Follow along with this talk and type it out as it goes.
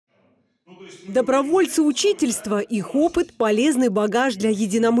Добровольцы учительства, их опыт – полезный багаж для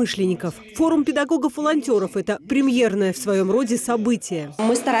единомышленников. Форум педагогов-волонтёров – это премьерное в своем роде событие.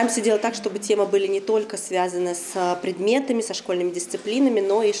 Мы стараемся делать так, чтобы темы были не только связаны с предметами, со школьными дисциплинами,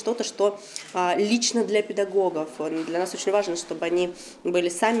 но и что-то, что лично для педагогов. Для нас очень важно, чтобы они были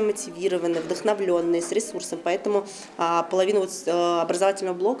сами мотивированы, вдохновленные, с ресурсом. Поэтому половину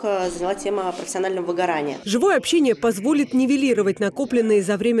образовательного блока заняла тема профессионального выгорания. Живое общение позволит нивелировать накопленные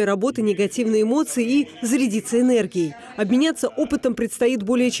за время работы негативные эмоции и зарядиться энергией. Обменяться опытом предстоит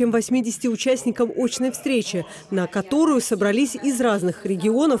более чем 80 участникам очной встречи, на которую собрались из разных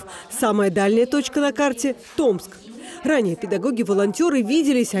регионов. Самая дальняя точка на карте – Томск. Ранее педагоги-волонтеры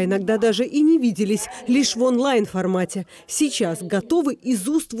виделись, а иногда даже и не виделись, лишь в онлайн-формате. Сейчас готовы из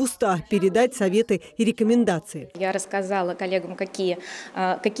уст в уста передать советы и рекомендации. Я рассказала коллегам, какие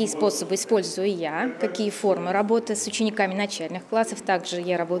способы использую я, какие формы работы с учениками начальных классов. Также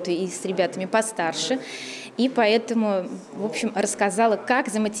я работаю и с ребятами постарше. И поэтому, в общем, рассказала, как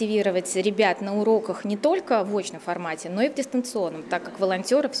замотивировать ребят на уроках не только в очном формате, но и в дистанционном, так как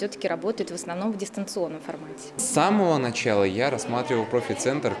волонтеры все-таки работают в основном в дистанционном формате. С самого начала я рассматривал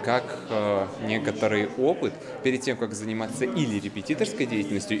профи-центр как некоторый опыт перед тем, как заниматься или репетиторской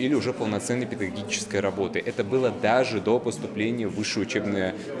деятельностью, или уже полноценной педагогической работой. Это было даже до поступления в высшее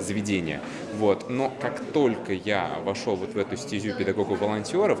учебное заведение. Но как только я вошел в эту стезю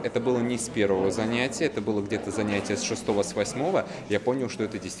педагогов-волонтеров, это было не с первого занятия, это было где-то занятие с 6-го, с 8-го, я понял, что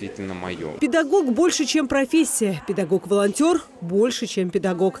это действительно мое. Педагог больше, чем профессия. Педагог-волонтер больше, чем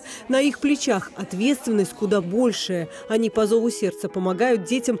педагог. На их плечах ответственность куда большая. Они по зову сердца помогают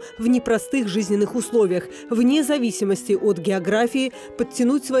детям в непростых жизненных условиях, вне зависимости от географии,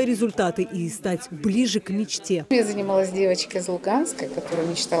 подтянуть свои результаты и стать ближе к мечте. Я занималась девочкой из Луганска, которая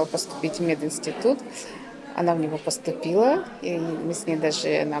мечтала поступить в мединститут. Она в него поступила, и мы с ней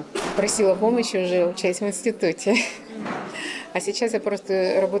даже, она просила помощи, уже учась в институте. А сейчас я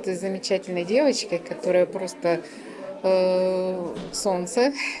просто работаю с замечательной девочкой, которая просто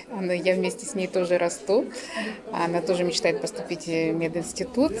солнце. Я вместе с ней тоже расту. Она тоже мечтает поступить в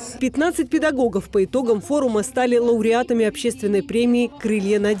мединститут. 15 педагогов по итогам форума стали лауреатами общественной премии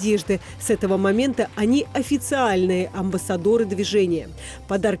 «Крылья надежды». С этого момента они официальные амбассадоры движения.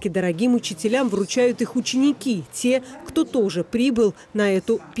 Подарки дорогим учителям вручают их ученики, те, кто тоже прибыл на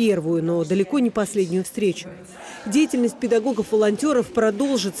эту первую, но далеко не последнюю встречу. Деятельность педагогов-волонтеров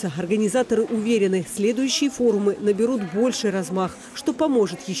продолжится. Организаторы уверены, следующие форумы наберут больший размах, что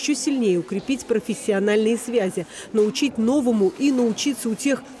поможет еще сильнее укрепить профессиональные связи, научить новому и научиться у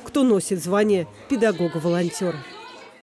тех, кто носит звание педагога-волонтера.